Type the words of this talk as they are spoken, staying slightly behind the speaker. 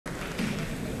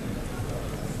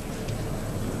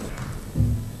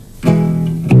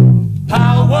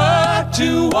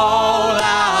to all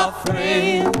our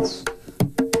friends,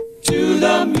 to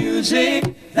the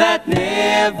music that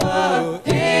never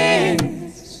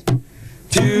ends,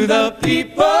 to the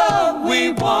people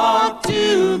we want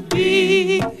to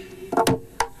be.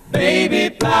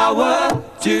 Baby, power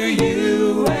to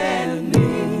you and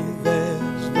me.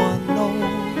 There's one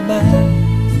old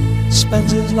man,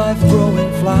 spends his life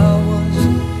growing flowers,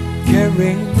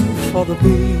 caring for the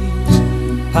bees.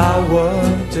 Power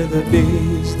to the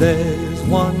bees. There's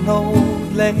one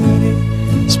old lady,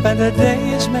 spent her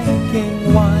days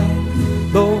making wine.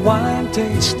 The wine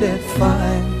tasted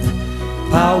fine.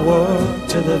 Power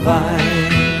to the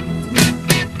vine.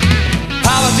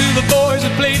 Power to the boys who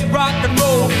played rock and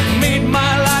roll, made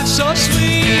my life so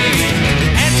sweet.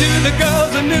 And to the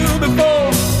girls I knew before,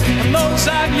 and those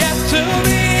I've yet to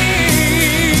meet.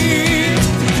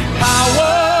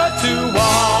 Power to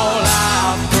all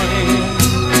our friends,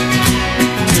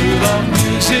 to the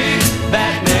music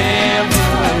that never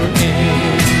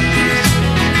ends,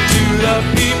 to the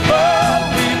people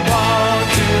we want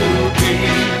to be.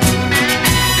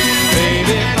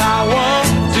 Baby, power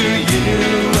to you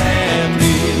and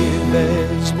me.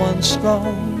 There's one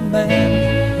strong man,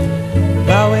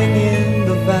 bowing in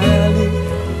the valley.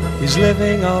 He's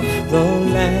living off the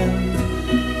land.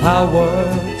 Power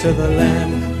to the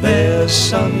land. There's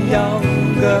some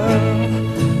young girl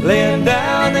laying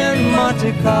down in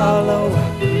Monte Carlo,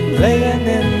 laying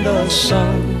in the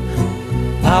sun.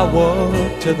 Power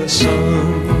to the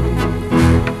sun.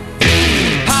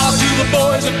 Power to the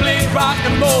boys who played rock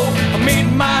and roll, made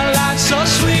my life so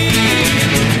sweet.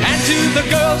 And to the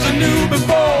girls I knew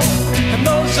before, and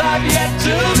those I've yet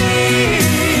to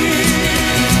meet.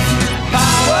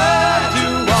 Power to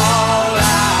all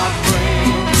our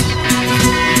friends,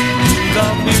 the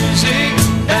music